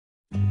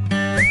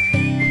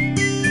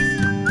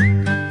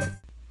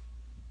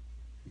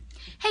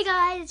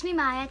guys, it's me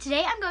Maya.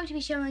 Today I'm going to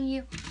be showing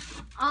you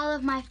all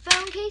of my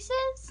phone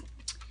cases.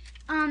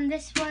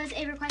 This was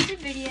a requested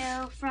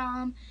video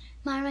from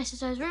my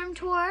sister's room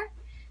tour.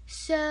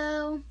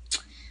 So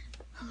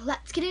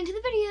let's get into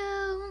the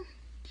video.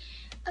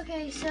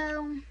 Okay,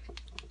 so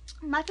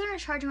my phone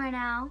is charging right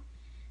now,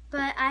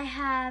 but I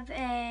have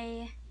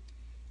a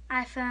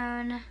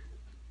iPhone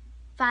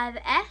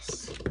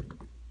 5S,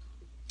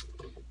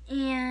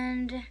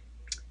 and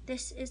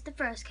this is the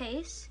first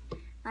case.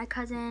 My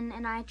cousin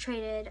and I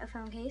traded a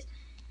phone case.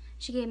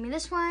 She gave me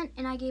this one,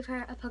 and I gave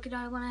her a polka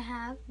dot one I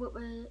have.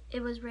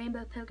 It was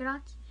rainbow polka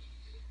dots.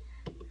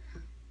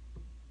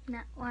 And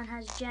that one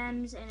has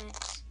gems, and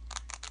it's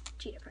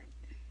cheetah print.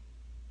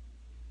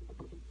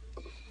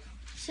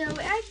 So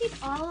where I keep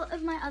all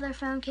of my other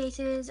phone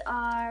cases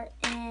are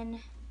in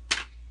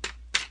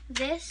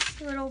this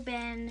little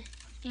bin,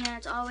 and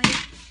it's always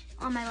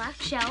on my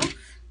left shelf.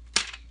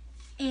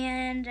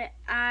 And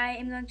I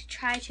am going to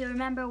try to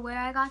remember where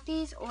I got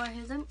these or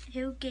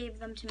who gave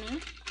them to me.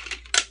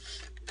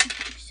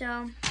 Okay,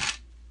 so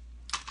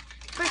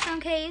first phone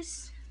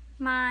case,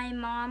 my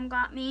mom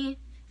got me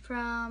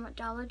from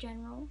Dollar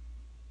General.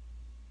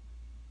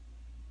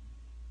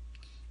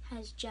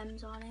 Has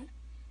gems on it,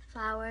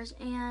 flowers,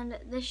 and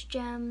this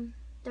gem,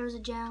 there was a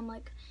gem,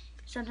 like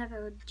some type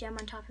of gem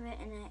on top of it,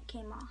 and then it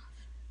came off.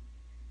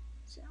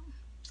 So,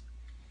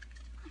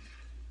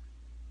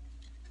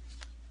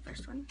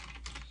 first one.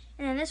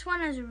 And then this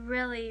one is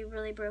really,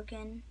 really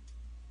broken,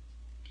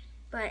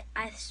 but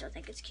I still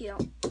think it's cute.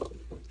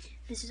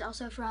 This is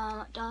also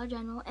from Dollar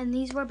General, and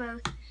these were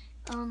both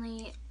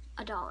only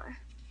 $1.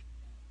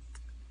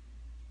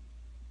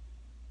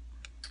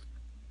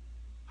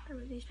 There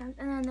were these gems,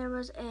 and then there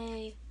was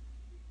a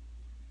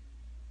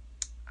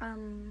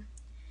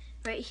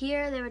right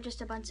here there were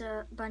just a bunch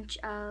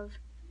of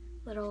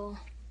little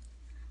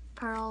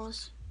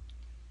pearls.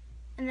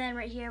 And then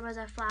right here was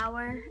a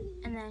flower,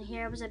 and then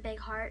here was a big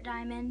heart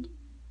diamond,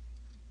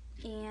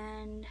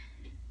 and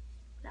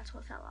that's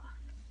what fell off.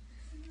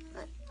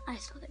 But I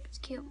still think it's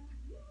cute.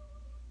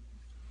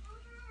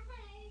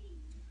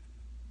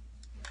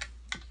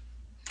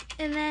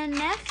 And then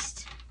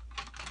next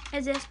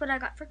is this, what I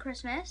got for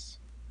Christmas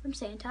from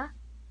Santa.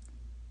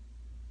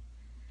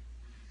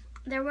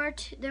 There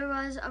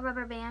was a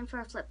rubber band for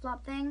a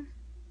flip-flop thing.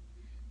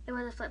 It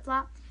was a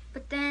flip-flop,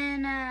 but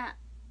then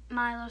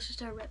my little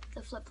sister ripped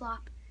the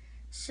flip-flop,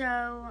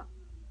 so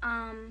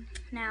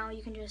now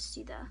you can just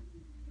see the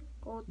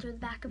gold through the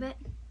back of it.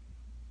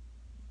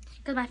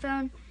 Because my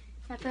phone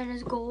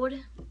is gold.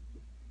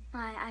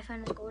 My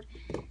iPhone is gold,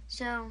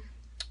 so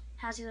it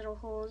has these little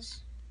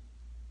holes.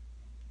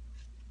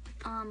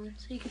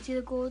 So you can see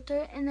the gold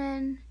through it, and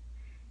then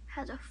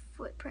has a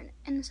footprint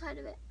in the side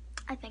of it.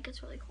 I think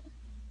it's really cool.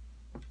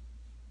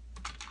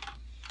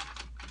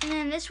 And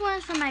then this one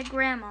is from my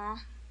grandma.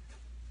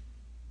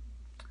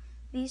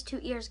 These two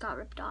ears got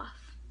ripped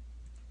off.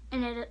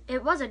 And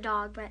it was a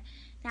dog, but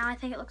now I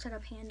think it looks like a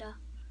panda.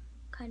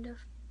 Kind of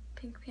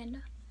pink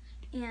panda.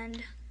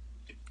 And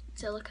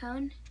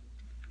silicone.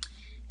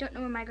 Don't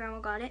know where my grandma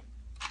got it.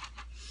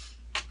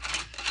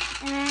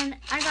 And then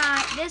I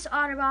got this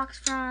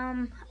OtterBox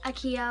from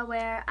IKEA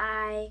where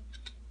I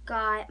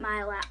got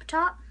my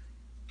laptop.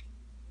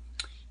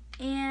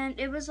 And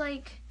it was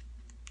like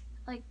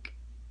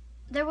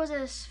there was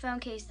this phone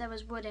case that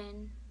was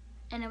wooden,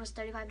 and it was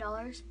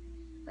 $35.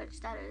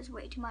 Which that is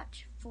way too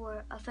much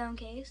for a phone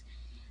case,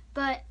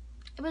 but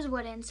it was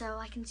wooden, so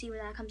I can see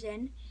where that comes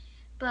in.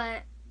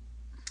 But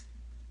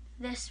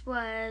this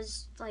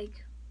was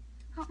like,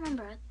 I don't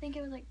remember, I think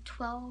it was like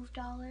 $12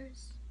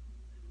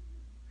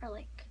 or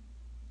like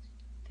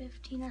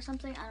 15 or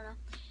something, I don't know.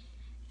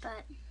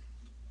 But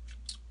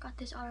got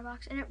this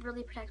OtterBox, and it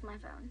really protects my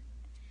phone,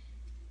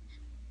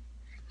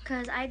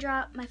 because I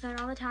drop my phone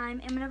all the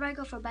time, and whenever I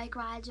go for bike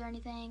rides or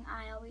anything,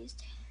 I always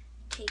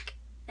take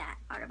that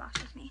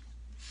OtterBox with me.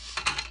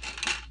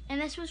 And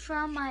this was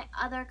from my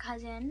other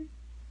cousin.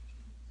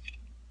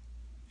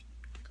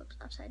 Flips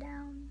upside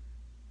down.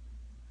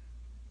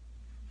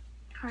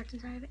 Hearts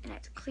inside of it, and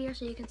it's clear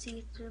so you can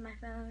see through my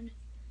phone.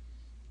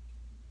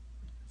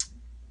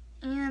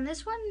 And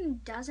this one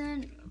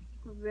doesn't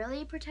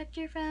really protect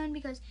your phone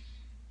because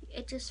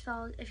it just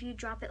falls. If you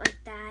drop it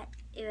like that,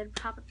 it would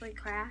probably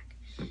crack.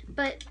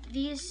 But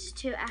these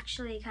two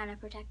actually kind of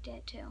protect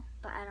it too.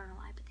 But I don't know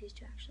why, but these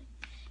two actually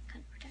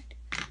kind of protect it.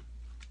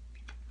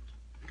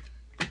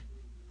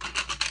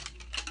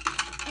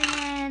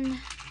 And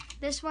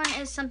this one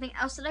is something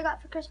else that I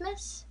got for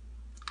Christmas.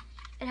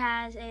 It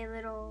has a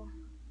little,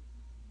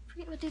 I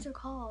forget what these are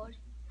called,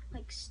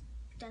 like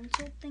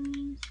stencil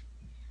thingies.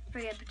 I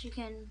forget, but you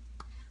can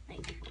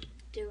like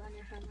do on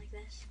your phone like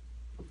this.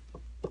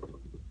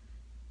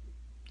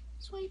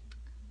 Swipe.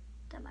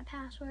 That's my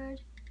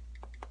password.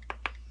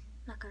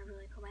 I'm not gonna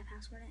really put my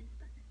password in,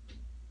 but.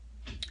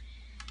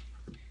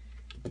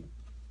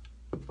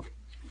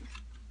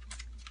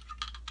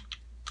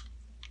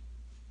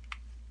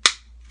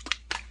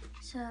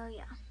 So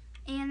yeah,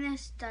 and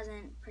this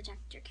doesn't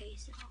protect your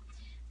case at all.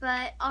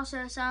 But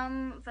also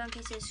some phone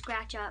cases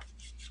scratch up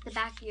the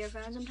back of your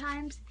phone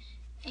sometimes.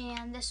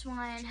 And this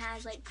one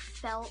has like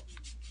felt,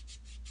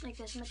 like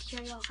this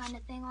material kind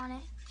of thing on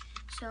it,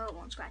 so it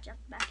won't scratch up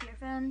the back of your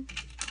phone.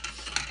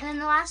 And then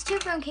the last two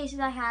phone cases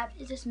I have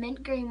is this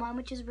mint green one,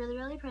 which is really,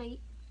 really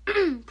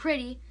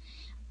pretty.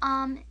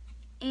 And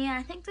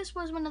I think this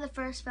was one of the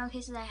first phone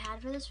cases I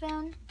had for this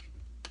phone.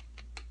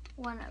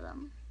 One of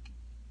them.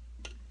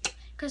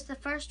 Because the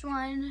first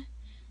one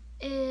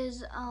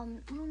is, I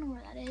don't know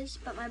where that is,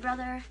 but my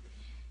brother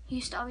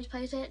used to always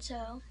play with it,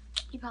 so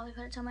he probably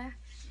put it somewhere.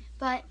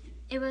 But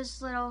it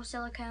was little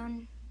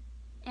silicone,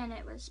 and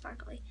it was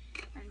sparkly.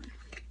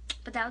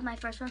 But that was my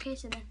first phone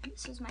case, and then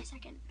this is my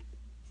second.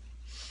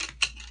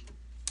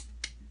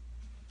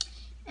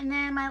 And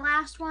then my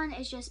last one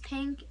is just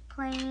pink,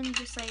 plain,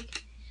 just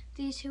like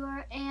these two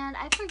are. And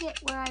I forget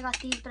where I got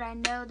these, but I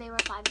know they were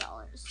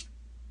 $5.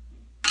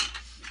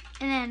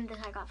 And then this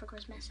I got for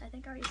Christmas. I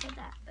think I already said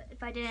that, but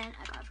if I didn't,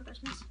 I got it for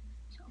Christmas.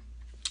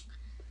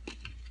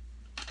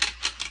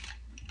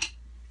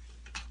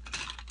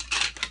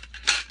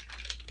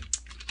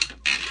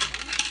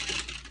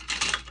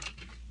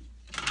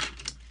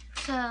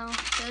 So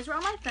those were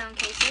all my phone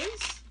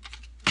cases.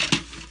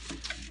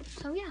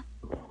 So yeah.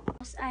 What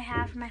else I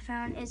have for my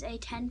phone is a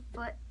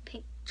 10-foot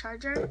pink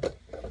charger.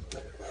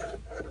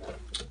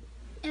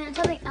 And then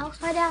something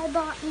else my dad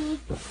bought me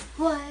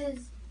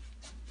was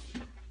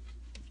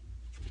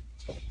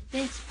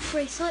this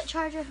bracelet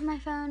charger for my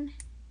phone.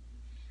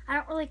 I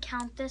don't really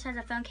count this as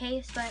a phone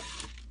case, but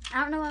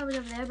I don't know why it was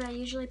over there, but I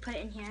usually put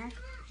it in here.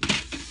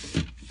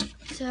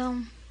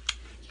 So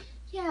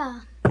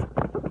yeah.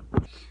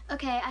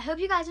 Okay, I hope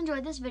you guys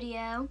enjoyed this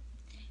video.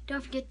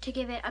 Don't forget to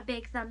give it a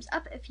big thumbs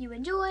up if you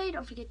enjoyed.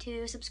 Don't forget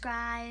to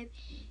subscribe.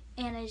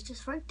 And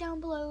just right down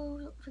below,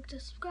 don't forget to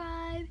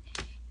subscribe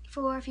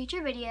for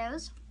future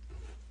videos.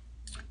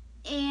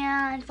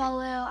 And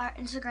follow our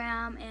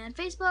Instagram and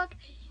Facebook.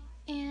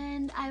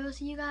 And I will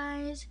see you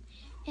guys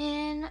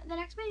in the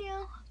next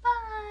video.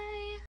 Bye!